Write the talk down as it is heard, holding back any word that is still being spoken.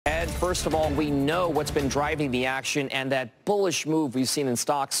First of all, we know what's been driving the action and that bullish move we've seen in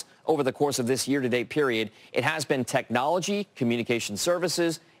stocks over the course of this year-to-date period. It has been technology, communication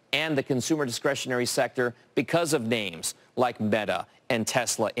services, and the consumer discretionary sector because of names like Meta and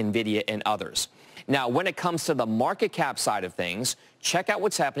Tesla, Nvidia, and others. Now, when it comes to the market cap side of things, check out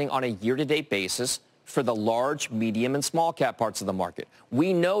what's happening on a year-to-date basis for the large, medium, and small cap parts of the market.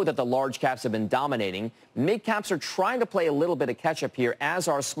 We know that the large caps have been dominating. Mid caps are trying to play a little bit of catch up here, as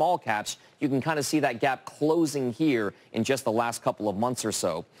are small caps. You can kind of see that gap closing here in just the last couple of months or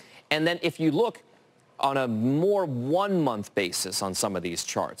so. And then if you look on a more one-month basis on some of these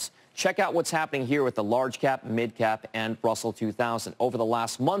charts, check out what's happening here with the large cap, mid cap, and Russell 2000. Over the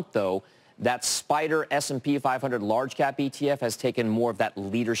last month, though, that Spider S&P 500 large cap ETF has taken more of that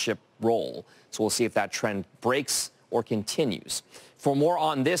leadership role. So we'll see if that trend breaks or continues. For more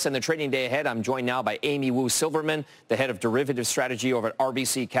on this and the trading day ahead, I'm joined now by Amy Wu Silverman, the head of derivative strategy over at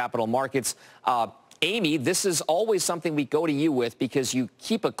RBC Capital Markets. Amy, this is always something we go to you with because you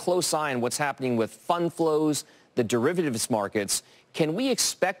keep a close eye on what's happening with fund flows, the derivatives markets. Can we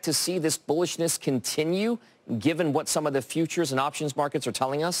expect to see this bullishness continue given what some of the futures and options markets are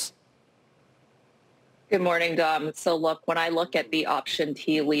telling us? Good morning, Dom. So look, when I look at the option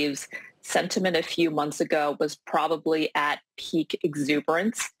tea leaves, sentiment a few months ago was probably at peak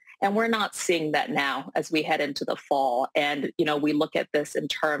exuberance. And we're not seeing that now as we head into the fall. And, you know, we look at this in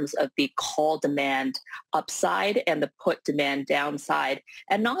terms of the call demand upside and the put demand downside.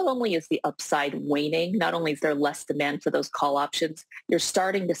 And not only is the upside waning, not only is there less demand for those call options, you're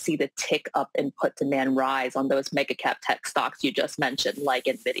starting to see the tick up in put demand rise on those mega cap tech stocks you just mentioned, like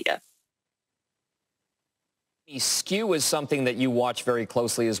Nvidia. Skew is something that you watch very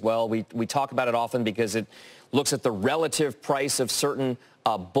closely as well. We talk about it often because it looks at the relative price of certain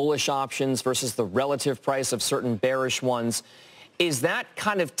bullish options versus the relative price of certain bearish ones. Is that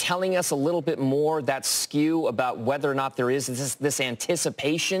kind of telling us a little bit more, that skew, about whether or not there is this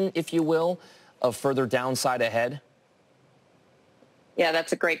anticipation, if you will, of further downside ahead? Yeah,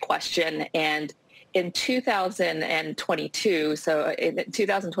 that's a great question. And in 2022, so in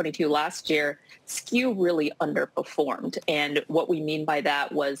 2022 last year, skew really underperformed. And what we mean by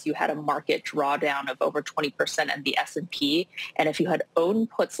that was you had a market drawdown of over 20% in the S&P. And if you had owned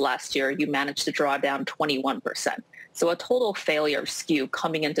puts last year, you managed to draw down 21%. So a total failure of skew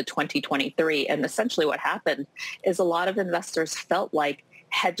coming into 2023. And essentially what happened is a lot of investors felt like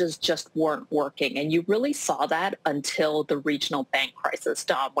hedges just weren't working. And you really saw that until the regional bank crisis,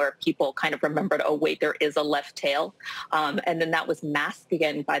 Dom, where people kind of remembered, oh, wait, there is a left tail. And then that was masked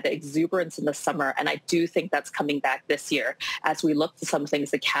again by the exuberance in the summer. And I do think that's coming back this year as we look to some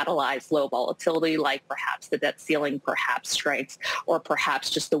things that catalyze low volatility, like perhaps the debt ceiling, perhaps strength, or perhaps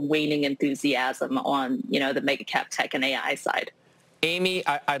just the waning enthusiasm on, you know, the mega cap tech and AI side. Amy,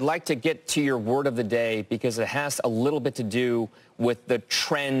 I'd like to get to your word of the day because it has a little bit to do with the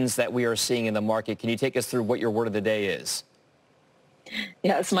trends that we are seeing in the market. Can you take us through what your word of the day is?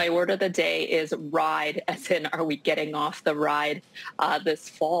 Yes, my word of the day is ride, as in, are we getting off the ride this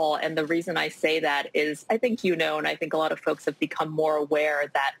fall? And the reason I say that is I think you know, and I think a lot of folks have become more aware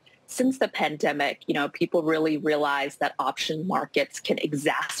that since the pandemic, you know, people really realize that option markets can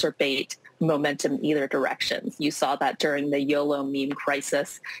exacerbate momentum either directions. You saw that during the YOLO meme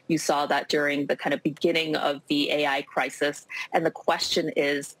crisis. You saw that during the kind of beginning of the AI crisis. And the question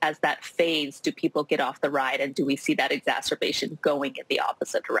is, as that fades, do people get off the ride, and do we see that exacerbation going in the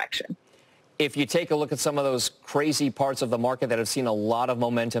opposite direction? If you take a look at some of those crazy parts of the market that have seen a lot of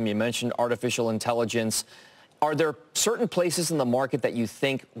momentum, you mentioned artificial intelligence. Are there certain places in the market that you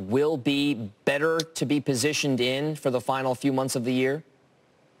think will be better to be positioned in for the final few months of the year?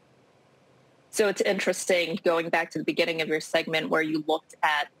 So it's interesting, going back to the beginning of your segment where you looked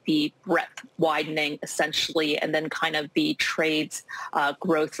at the breadth widening essentially, and then kind of the trades,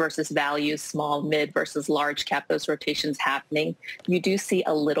 growth versus value, small, mid versus large cap, those rotations happening. You do see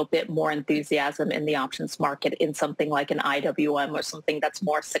a little bit more enthusiasm in the options market in something like an IWM or something that's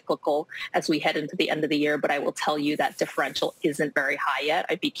more cyclical as we head into the end of the year. But I will tell you that differential isn't very high yet.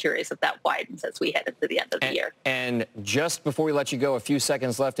 I'd be curious if that widens as we head into the end of the year. And just before we let you go, a few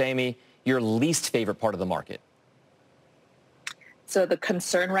seconds left, Amy, your least favorite part of the market? So the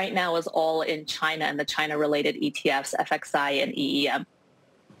concern right now is all in China and the China-related ETFs, FXI and EEM.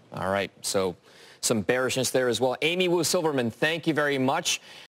 All right. So some bearishness there as well. Amy Wu Silverman, thank you very much.